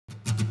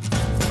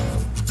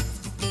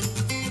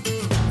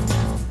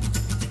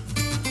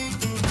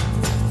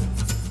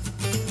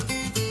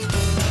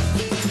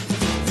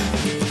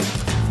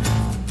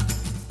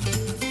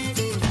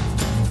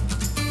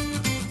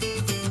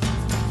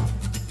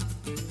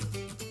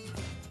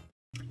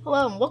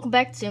Hello and welcome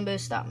back to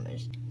Sambo's Stop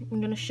Moves.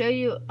 I'm going to show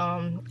you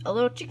a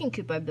little chicken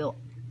coop I built.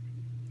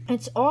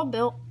 It's all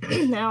built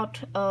out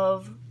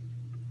of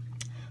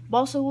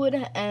balsa wood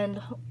and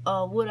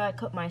wood I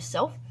cut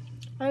myself.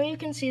 You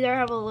can see there I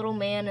have a little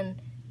man and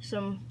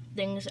some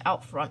things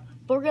out front,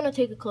 but we're going to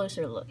take a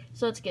closer look.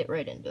 So let's get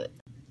right into it.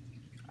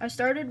 I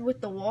started with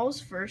the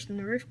walls first, and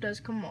the roof does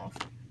come off.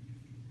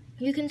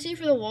 You can see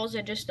for the walls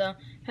I just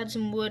had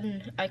some wood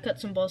and I cut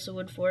some balsa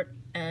wood for it,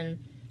 and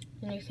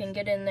you can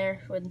get in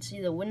there and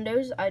see the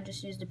windows. I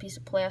just used a piece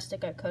of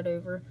plastic I cut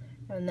over,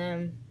 and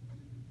then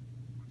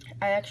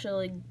I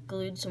actually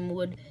glued some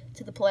wood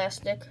to the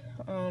plastic,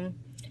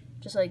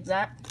 just like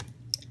that.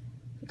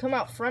 You come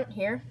out front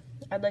here,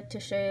 I'd like to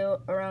show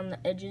you around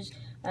the edges.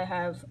 I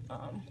have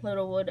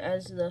little wood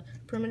as the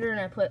perimeter, and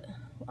I put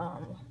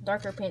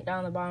darker paint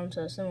down the bottom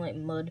so it's something like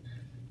mud.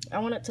 I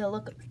want it to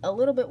look a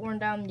little bit worn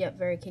down, yet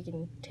very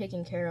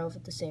taken care of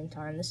at the same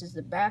time. This is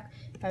the back.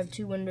 I have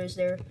two windows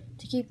there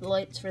to keep the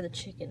lights for the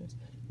chickens.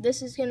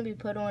 This is going to be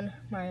put on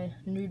my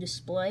new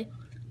display.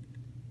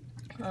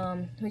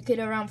 We get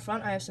around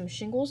front, I have some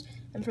shingles.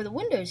 And for the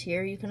windows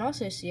here, you can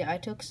also see I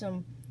took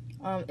some,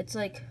 it's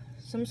like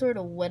some sort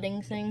of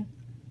wedding thing.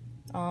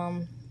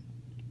 I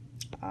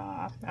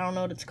don't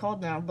know what it's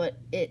called now, but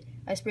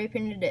I spray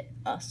painted it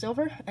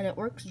silver, and it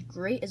works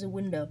great as a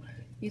window.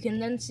 You can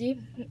then see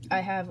I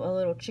have a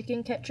little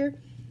chicken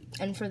catcher,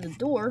 and for the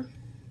door,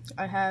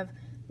 I have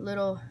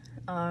little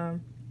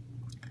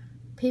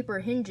paper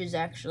hinges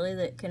actually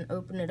that can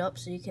open it up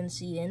so you can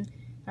see in.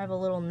 I have a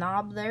little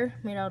knob there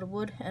made out of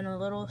wood and a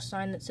little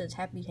sign that says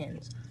Happy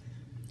Hands.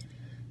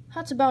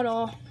 That's about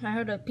all. I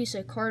had a piece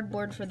of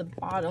cardboard for the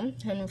bottom,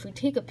 and if we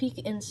take a peek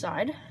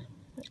inside,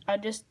 I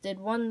just did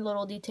one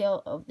little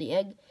detail of the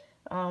egg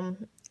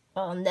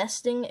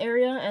nesting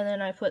area, and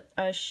then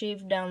I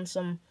shaved down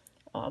some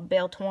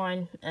bale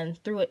twine and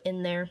threw it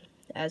in there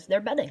as their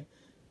bedding.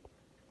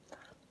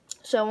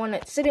 So when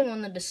it's sitting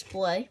on the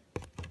display,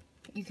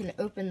 you can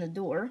open the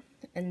door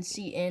and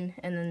see in,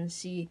 and then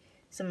see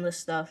some of the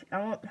stuff. I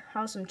want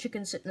have some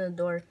chickens sitting in the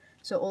door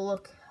so it will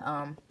look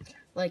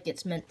like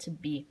it's meant to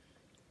be.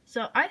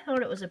 So I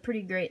thought it was a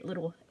pretty great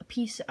little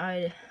piece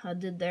I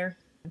did there.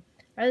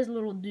 As a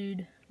little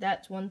dude,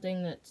 that's one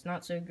thing that's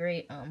not so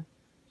great.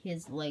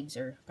 His legs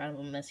are kind of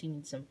a mess. He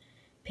needs some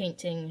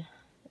painting,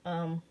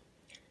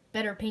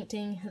 better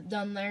painting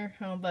done there,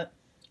 but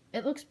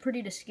it looks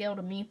pretty to scale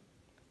to me.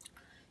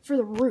 For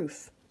the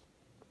roof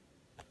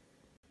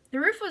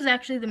was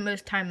actually the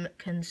most time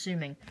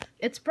consuming.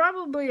 It's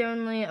probably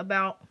only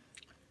about,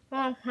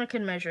 well, I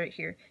can measure it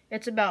here.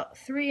 It's about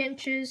 3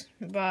 inches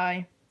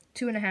by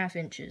 2.5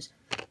 inches.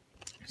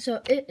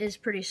 So it is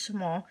pretty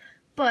small,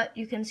 but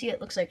you can see it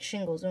looks like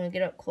shingles when we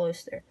get up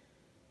close there.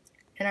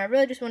 And I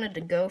really just wanted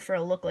to go for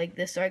a look like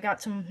this, so I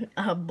got some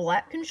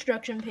black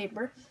construction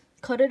paper,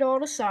 cut it all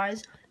to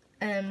size,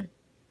 and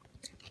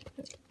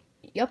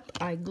yep,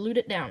 I glued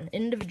it down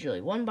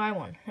individually, one by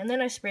one. And then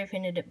I spray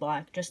painted it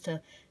black just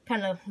to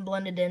kind of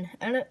blend it in.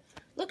 And it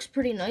looks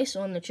pretty nice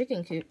on the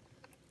chicken coop.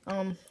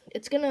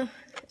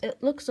 It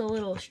looks a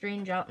little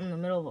strange out in the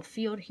middle of a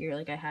field here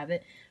like I have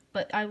it.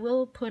 But I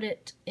will put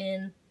it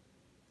in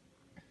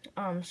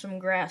some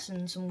grass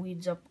and some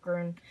weeds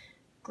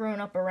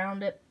grown up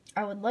around it.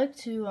 I would like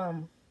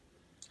to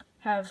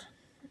have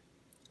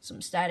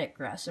some static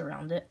grass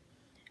around it.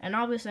 And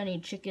obviously I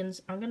need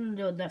chickens. I'm going to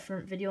do a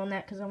different video on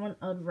that because I want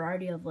a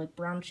variety of like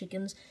brown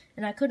chickens,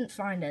 and I couldn't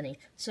find any.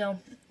 So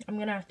I'm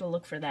going to have to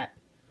look for that.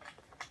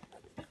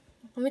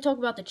 Let me talk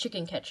about the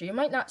chicken catcher. You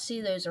might not see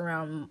those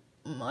around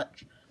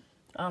much.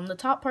 The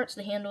top part's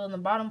the handle, and the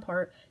bottom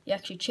part, you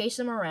actually chase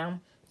them around,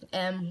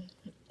 and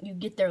you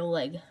get their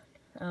leg.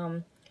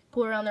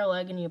 Pull around their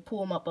leg, and you pull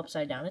them up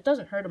upside down. It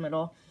doesn't hurt them at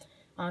all.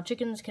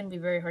 Chickens can be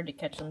very hard to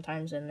catch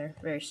sometimes, and they're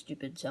very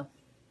stupid, so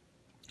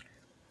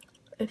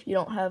if you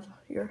don't have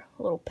your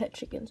little pet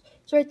chickens.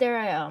 So right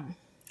there,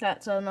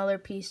 that's another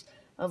piece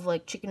of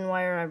like chicken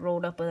wire I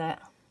rolled up with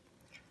that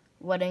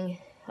wedding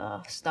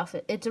stuff.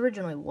 It's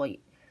originally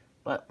white,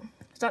 but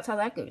that's how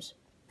that goes.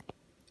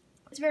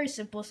 It's very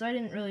simple, so I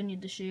didn't really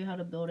need to show you how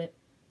to build it.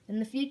 In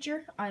the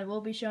future, I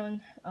will be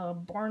showing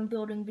barn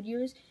building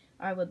videos.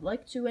 I would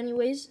like to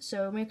anyways,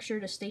 so make sure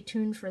to stay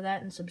tuned for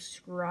that and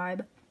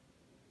subscribe.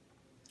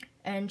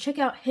 And check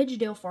out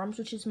Hedgedale Farms,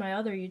 which is my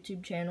other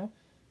YouTube channel.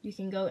 You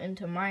can go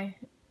into my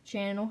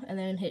channel and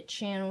then hit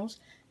channels,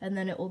 and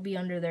then it will be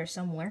under there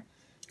somewhere.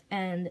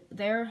 And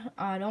there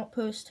I don't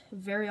post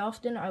very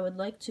often. I would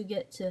like to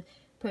get to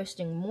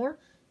posting more,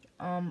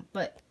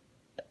 but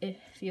if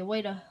you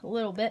wait a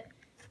little bit,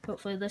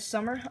 hopefully this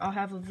summer I'll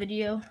have a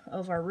video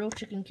of our real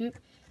chicken coop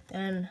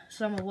and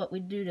some of what we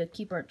do to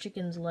keep our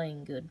chickens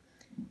laying good.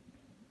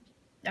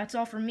 That's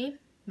all from me.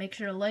 Make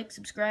sure to like,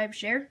 subscribe,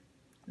 share,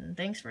 and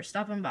thanks for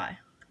stopping by.